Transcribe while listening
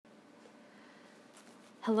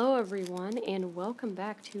Hello everyone, and welcome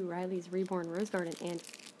back to Riley's Reborn Rose Garden. And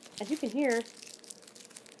as you can hear,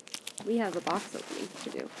 we have a box opening to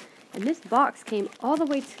do. And this box came all the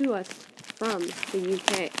way to us from the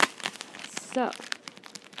UK. So,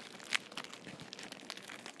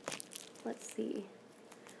 let's see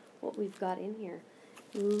what we've got in here.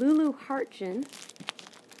 Lulu Hartgen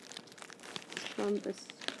from the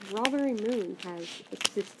Strawberry Moon has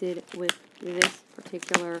assisted with this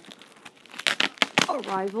particular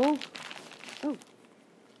arrival. Oh,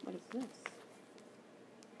 what is this?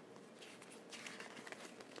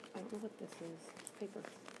 I don't know what this is. Paper.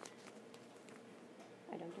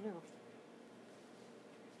 I don't know.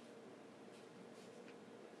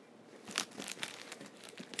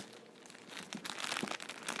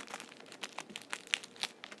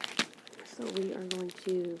 So we are going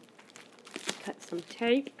to cut some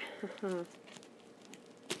tape.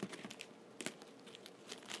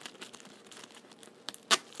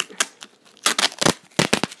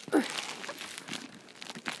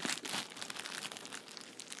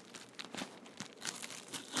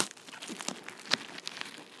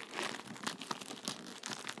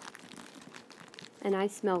 And I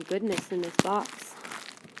smell goodness in this box.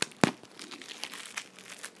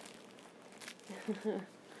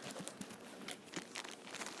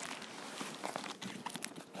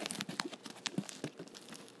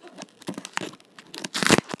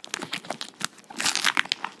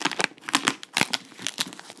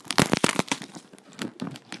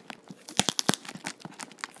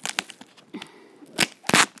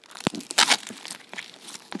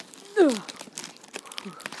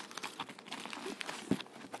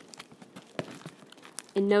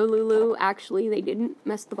 And no, Lulu, actually, they didn't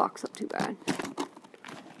mess the box up too bad.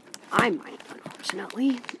 I might,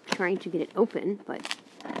 unfortunately, trying to get it open, but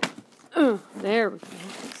there we go.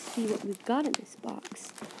 Let's see what we've got in this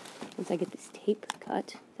box. Once I get this tape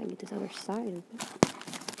cut, I get this other side open.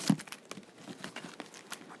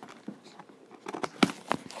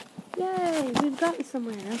 Yay, we've gotten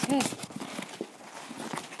somewhere. Okay.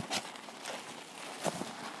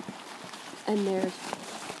 And there's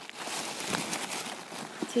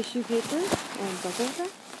tissue paper and bubble wrap.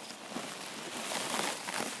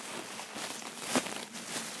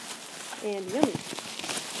 And yummy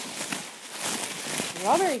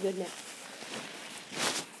strawberry goodness.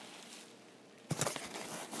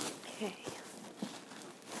 Okay.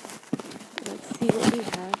 Let's see what we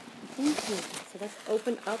have in here. So let's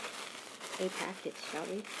open up a package, shall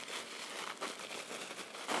we?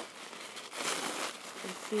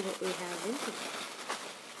 And see what we have in here.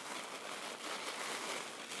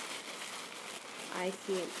 I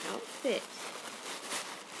see an outfit.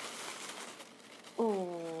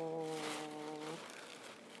 Oh.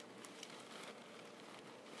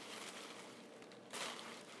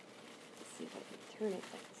 Let's see if I can turn it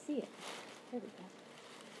so I can see it. There we go.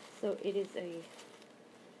 So it is a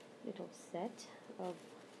little set of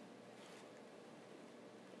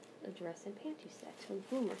a dress and panty set, a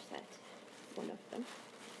bloomer set, one of them,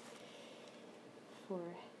 for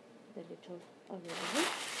the little arrival.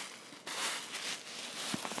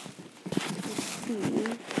 Let's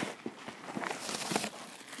see.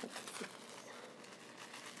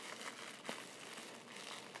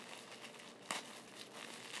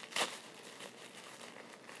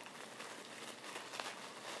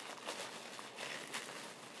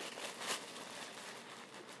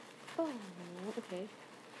 Oh, okay.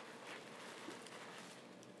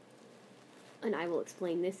 And I will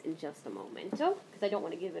explain this in just a moment, because I don't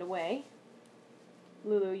want to give it away.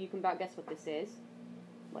 Lulu, you can about guess what this is.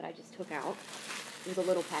 What I just took out. It was a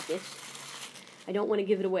little package. I don't want to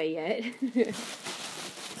give it away yet.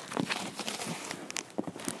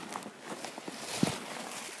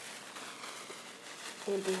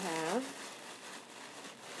 And we have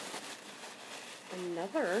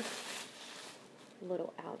another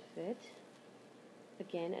little outfit.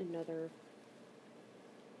 Again, another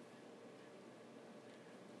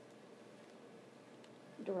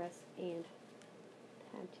dress and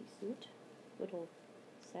panty suit, little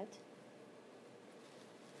set.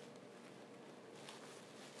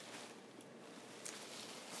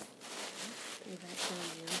 Lay that down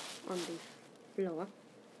here on the floor.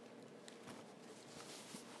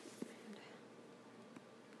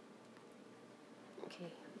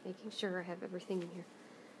 Okay, making sure I have everything in here.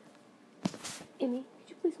 Emmy, could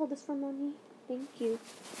you please hold this for mommy? Thank you.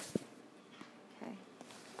 Okay.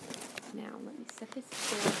 Now, let me set this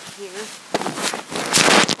down here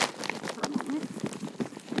for a moment.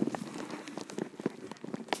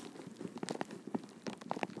 Okay,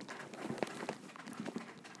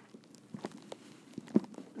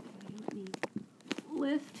 let me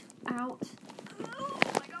lift out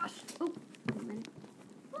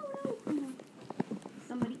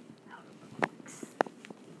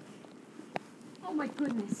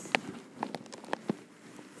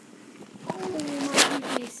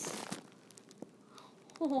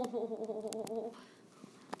Oh,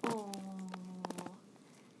 oh.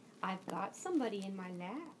 I've got somebody in my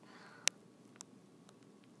lap.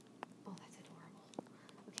 Oh, that's adorable.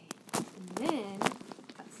 Okay, and then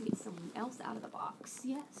let's get someone else out of the box.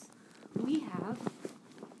 Yes, we have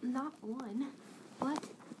not one, but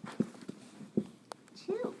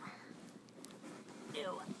two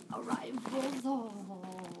new arrivals.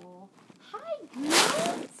 Oh, hi,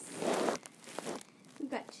 girls.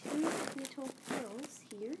 We've got two little girls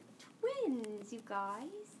here. Twins, you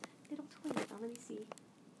guys. Little twins. Now, let me see.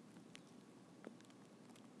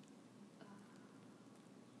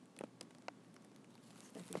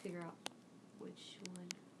 So I can figure out which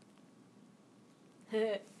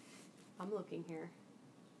one. I'm looking here.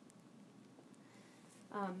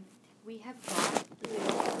 We have got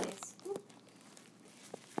this. Let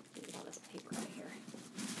me get all this paper out of here.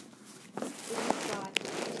 We've got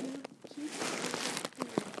two cute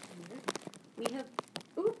here. We have.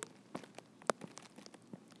 Ooh.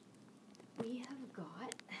 We have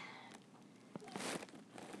got.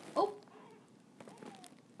 Oh.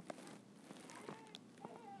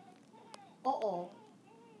 Uh-oh.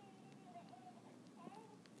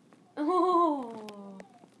 Oh.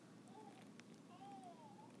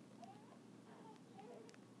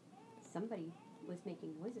 Somebody was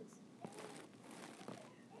making noises.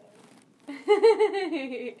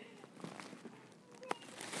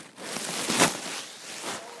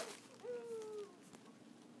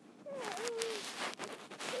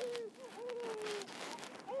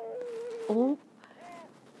 Oh.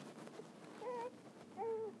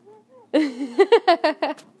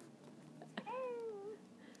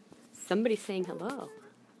 Somebody's saying hello.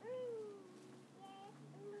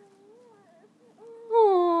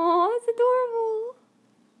 Oh, that's adorable.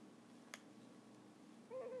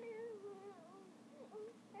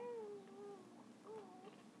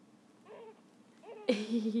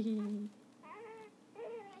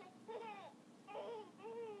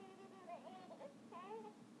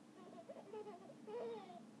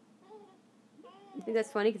 You think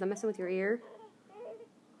that's funny because I'm messing with your ear?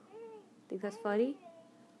 Think that's funny?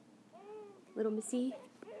 Little Missy?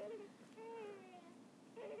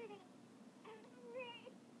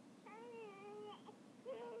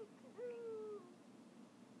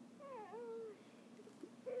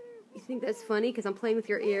 You think that's funny because I'm playing with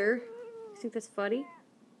your ear? You think that's funny?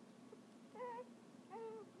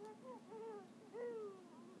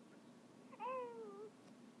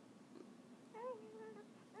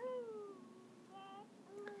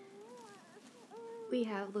 We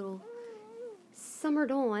have little Summer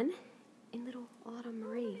Dawn and little Autumn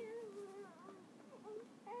Marie.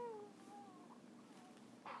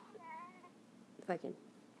 If I can,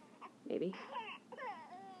 maybe.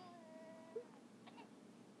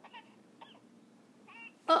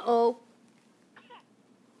 Uh-oh.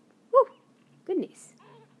 Woo! Goodness.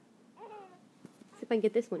 See if I can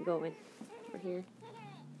get this one going over here.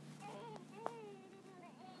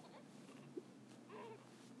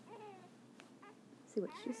 See what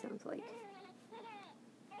she sounds like.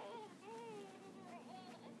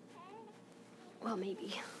 Well,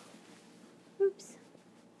 maybe. Oops.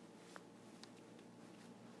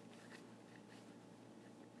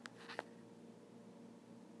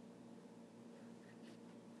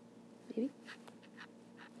 Maybe.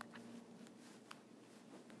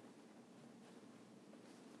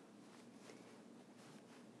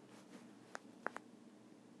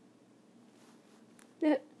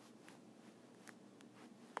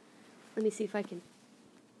 Let me see if I can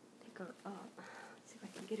pick her up. See if I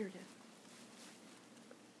can get her to.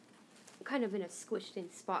 I'm kind of in a squished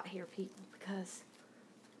in spot here, people, because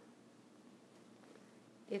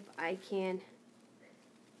if I can.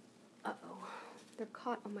 Uh-oh. They're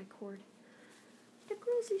caught on my cord. The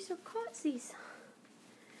girlsies are caughtsies.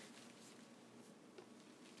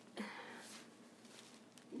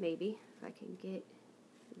 Maybe if I can get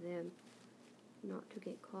them not to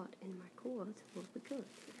get caught in my cord, we'll be good.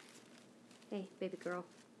 Hey, baby girl.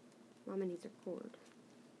 Mama needs her cord.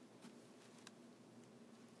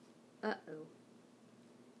 Uh-oh.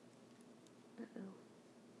 Uh-oh.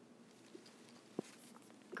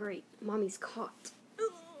 Great. Mommy's caught.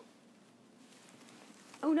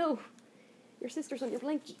 Oh, no. Your sister's on your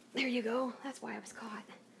blankie. There you go. That's why I was caught.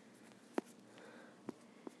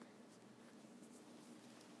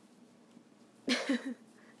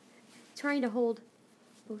 Trying to hold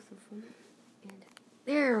both of them. And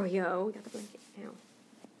there we go. We got the blanket now.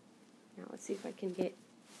 Now let's see if I can get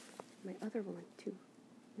my other one to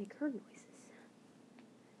make her noises.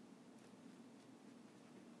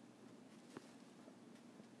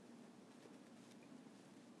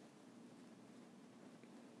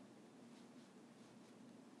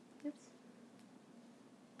 Oops.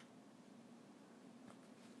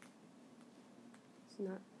 It's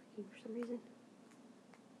not working for some reason.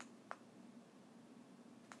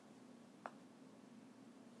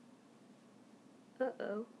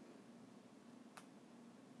 Uh-oh.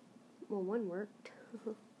 Well, one worked.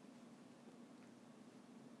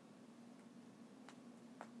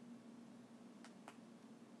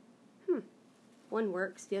 One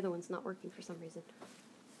works, the other one's not working for some reason.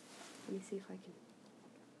 Let me see if I can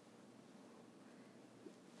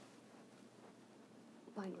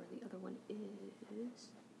find where the other one is.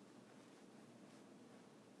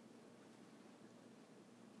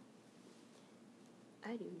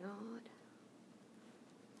 I do not.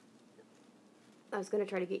 I was going to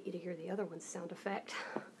try to get you to hear the other one's sound effect,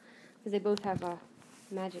 because they both have a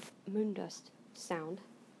magic moon dust sound.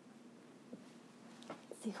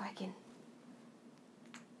 Let's see if I can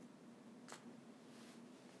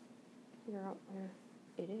figure out where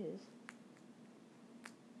it is.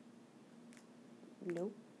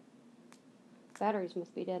 Nope. Batteries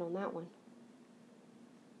must be dead on that one.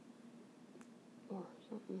 Or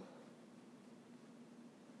something.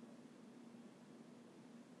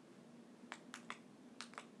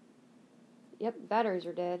 Yep, batteries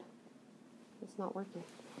are dead. It's not working.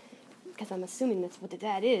 Because I'm assuming that's what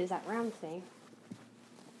that is, that round thing.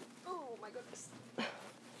 Oh my goodness.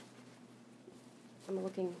 I'm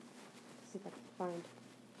looking to see if I can find.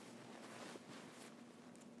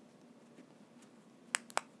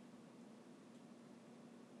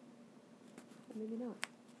 Or maybe not.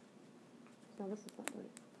 No, this is not doing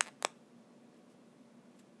it.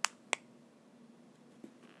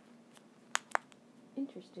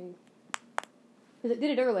 Interesting. Because it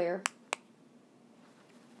did it earlier.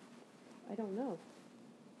 I don't know.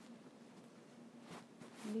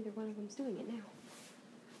 Neither one of them's doing it now.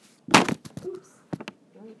 Oops.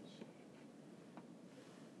 Ouch.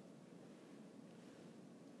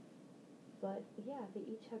 But yeah, they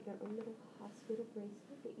each have their own little hospital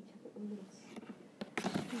bracelet. They each have their own little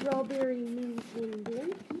strawberry mint and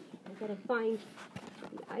blankie. I gotta find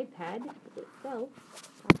the iPad itself.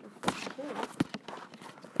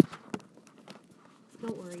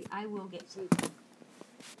 Don't worry, I will get some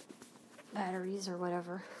batteries or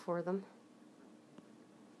whatever for them.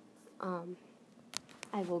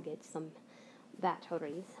 I will get some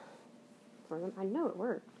batteries for them. I know it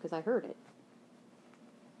worked because I heard it.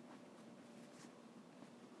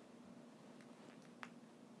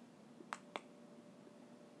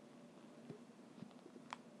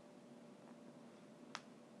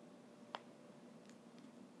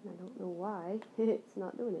 I don't know why it's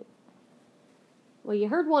not doing it. Well, you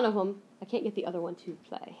heard one of them. I can't get the other one to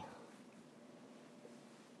play.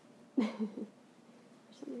 For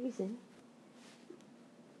some reason.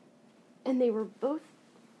 And they were both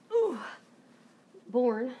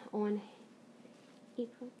born on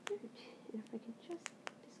April 3rd. And if I can just,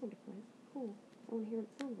 this one to play. Cool. I want to hear what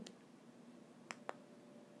it sounds like.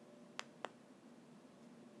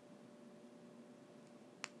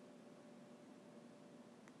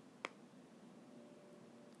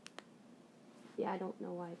 Yeah, I don't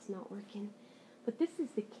know why it's not working. But this is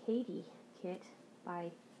the Katie kit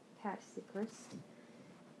by Cat Secrest.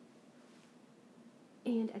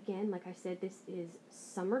 And again, like I said, this is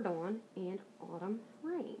Summer Dawn and Autumn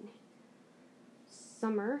Rain.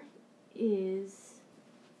 Summer is...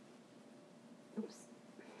 Oops.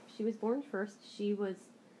 She was born first. She was...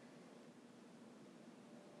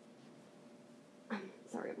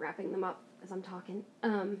 Sorry, I'm wrapping them up as I'm talking.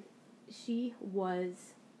 She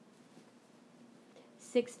was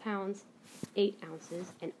 6 pounds, 8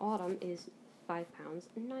 ounces, and Autumn is 5 pounds,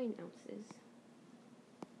 9 ounces.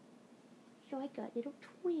 So I got little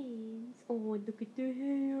twins. Oh, look at their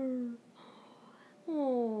hair.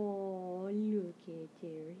 Oh, look at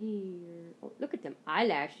their hair. Oh, look at them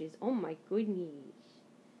eyelashes. Oh my goodness.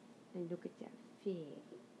 And look at that face.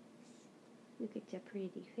 Look at that pretty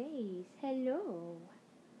face. Hello.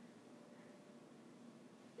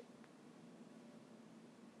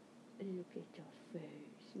 Look at the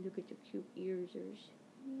face. Look at the cute ears.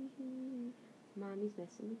 Mommy's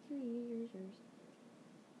messing with your ears.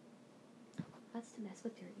 What's to mess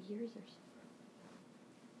with your ears?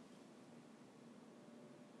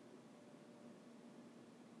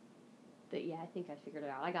 But yeah, I think I figured it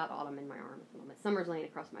out. I got Autumn in my arm at the moment. Summer's laying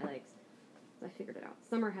across my legs. So I figured it out.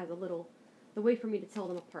 Summer has a little... The way for me to tell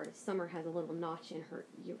them apart is Summer has a little notch in her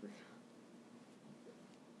ear.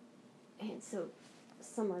 And so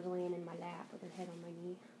Summer's laying in my lap with her head on my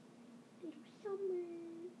knee. Little Summer.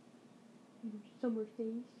 Little Summer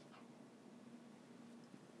face.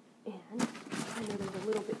 And I know there's a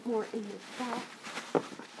little bit more in this box.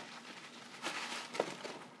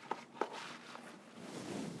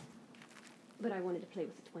 but I wanted to play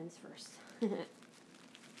with the twins first.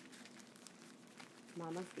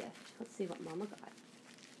 Mama's gift. Let's see what Mama got.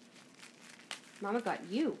 Mama got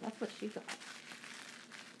you. That's what she got. Let's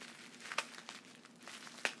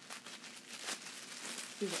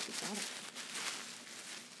see what she got.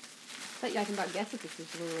 Bet you I can about guess what this is,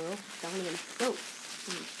 Lulu. Got one of them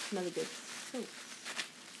soaps. Another good soaps.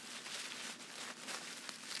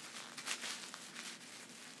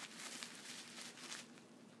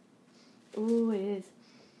 Ooh, it is.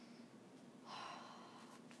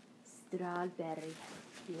 Strawberry.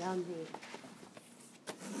 Yummy.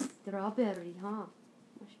 Strawberry, huh? Want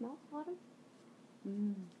to smell, Autumn?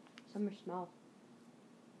 Summer smell.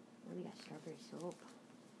 Oh, we got strawberry soap.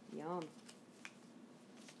 Yum.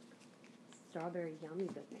 Strawberry yummy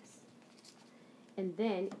goodness. And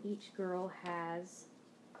then each girl has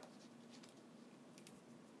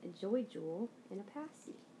a Joy Jewel and a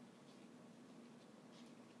Passy.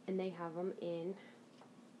 And they have them in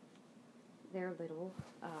their little,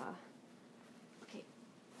 okay,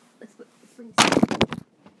 let's bring some.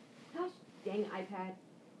 Gosh, dang iPad.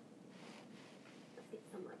 Let's get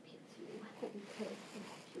somewhere up here too. Let me put it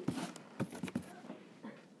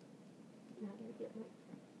now I gotta get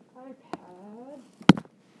my iPad.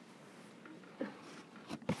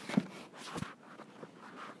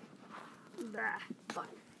 Fun.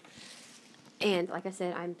 And like I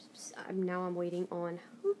said, I'm waiting on.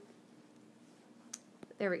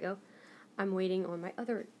 There we go. I'm waiting on my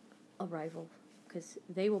other arrival because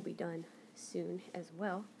they will be done soon as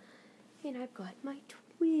well. And I've got my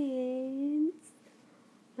twins,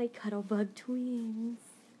 my Cuddlebug twins.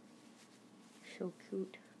 So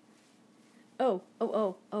cute. Oh!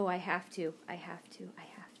 I have to.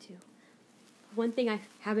 One thing I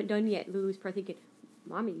haven't done yet. Lulu's probably thinking,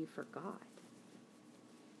 "Mommy, you forgot."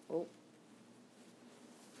 Oh.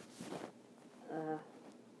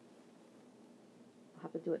 I'll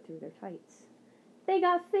have to do it through their tights. They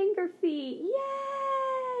got finger feet.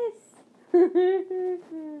 Yes!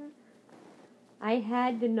 I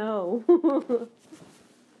had to know.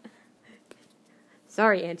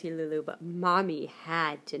 Sorry, Auntie Lulu, but Mommy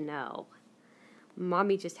had to know.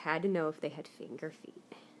 Mommy just had to know if they had finger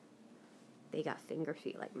feet. They got finger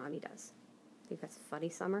feet like Mommy does. Think that's funny,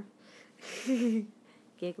 Summer?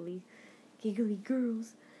 Giggly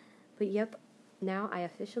girls. But yep, now I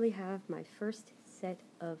officially have my first set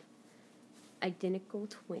of identical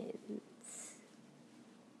twins.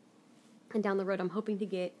 And down the road, I'm hoping to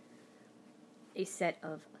get a set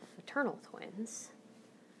of fraternal twins.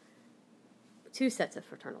 2 sets of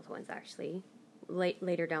fraternal twins, actually.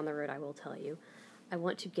 Later down the road, I will tell you. I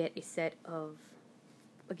want to get a set of,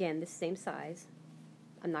 again, the same size.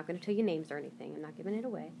 I'm not going to tell you names or anything. I'm not giving it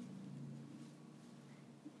away.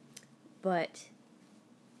 But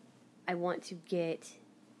I want to get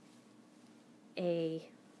a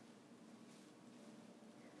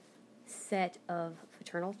set of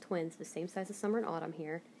fraternal twins, the same size as Summer and Autumn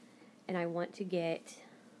here, and I want to get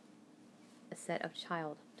a set of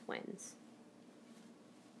child twins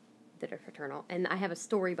that are fraternal. And I have a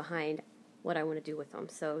story behind what I want to do with them,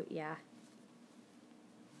 so yeah.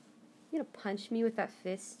 You gonna punch me with that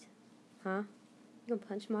fist? Huh? You gonna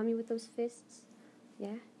punch Mommy with those fists? Yeah?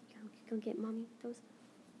 You gonna get Mommy with those?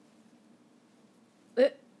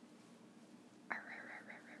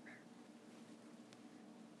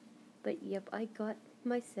 But yep, I got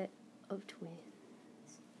my set of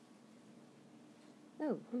twins.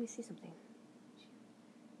 Oh, let me see something.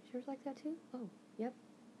 Yours like that too? Oh, yep.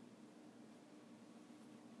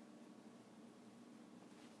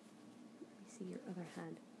 Let me see your other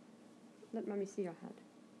hand. Let Mommy see your hand.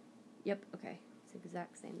 Yep, okay. It's the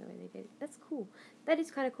exact same the way they did it. That's cool. That is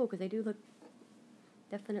kind of cool because they do look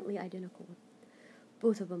definitely identical.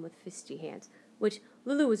 Both of them with fisty hands. Which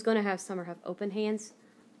Lulu was going to have Summer have open hands,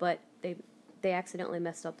 but they accidentally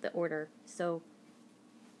messed up the order. So,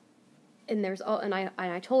 and there's all, and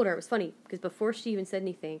I told her, it was funny because before she even said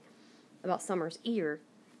anything about Summer's ear,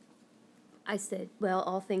 I said, well,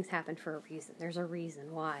 all things happen for a reason. There's a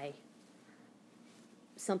reason why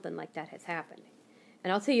something like that has happened.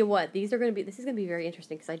 And I'll tell you what, this is going to be very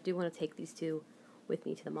interesting because I do want to take these 2 with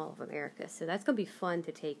me to the Mall of America. So that's going to be fun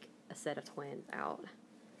to take a set of twins out.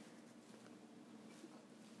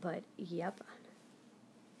 But, yep.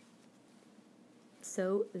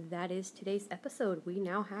 So that is today's episode. We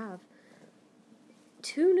now have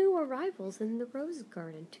 2 new arrivals in the rose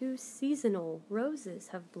garden. 2 seasonal roses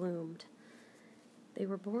have bloomed. They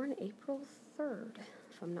were born April 3rd,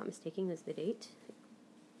 if I'm not mistaken, is the date.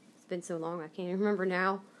 It's been so long I can't even remember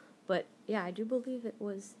now. But yeah, I do believe it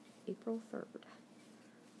was April 3rd.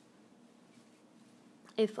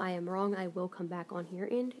 If I am wrong, I will come back on here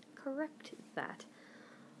and correct that.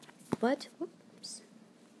 But, whoops.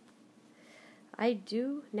 I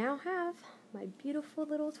do now have my beautiful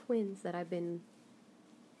little twins that I've been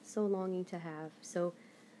so longing to have. So,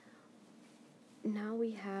 now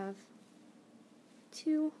we have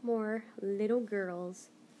 2 more little girls.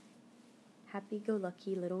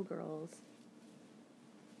 Happy-go-lucky little girls.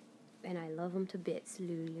 And I love them to bits,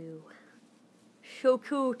 Lulu. So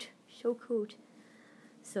cute. So cute.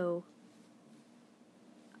 So,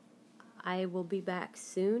 I will be back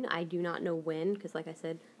soon. I do not know when, because like I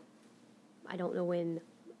said, I don't know when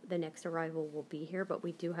the next arrival will be here, but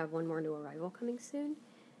we do have one more new arrival coming soon.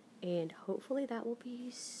 And hopefully that will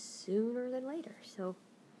be sooner than later. So,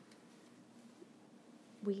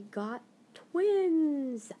 we got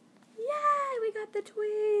twins! Yay! We got the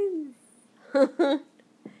twins!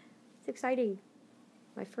 It's exciting.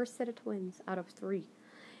 My first set of twins out of 3.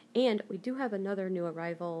 And we do have another new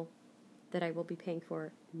arrival that I will be paying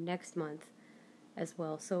for next month as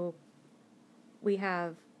well. So we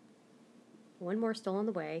have 1 more still on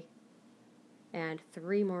the way and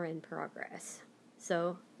 3 more in progress.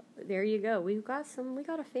 So there you go. We got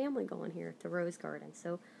a family going here at the Rose Garden.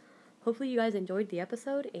 So hopefully you guys enjoyed the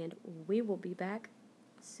episode, and we will be back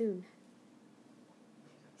soon.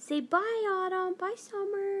 Say bye, Autumn. Bye,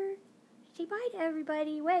 Summer. Say bye to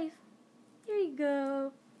everybody. Wave. There you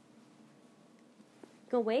go.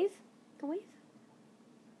 Go wave. Go wave.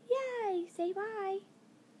 Yay. Say bye.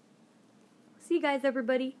 See you guys,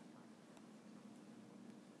 everybody.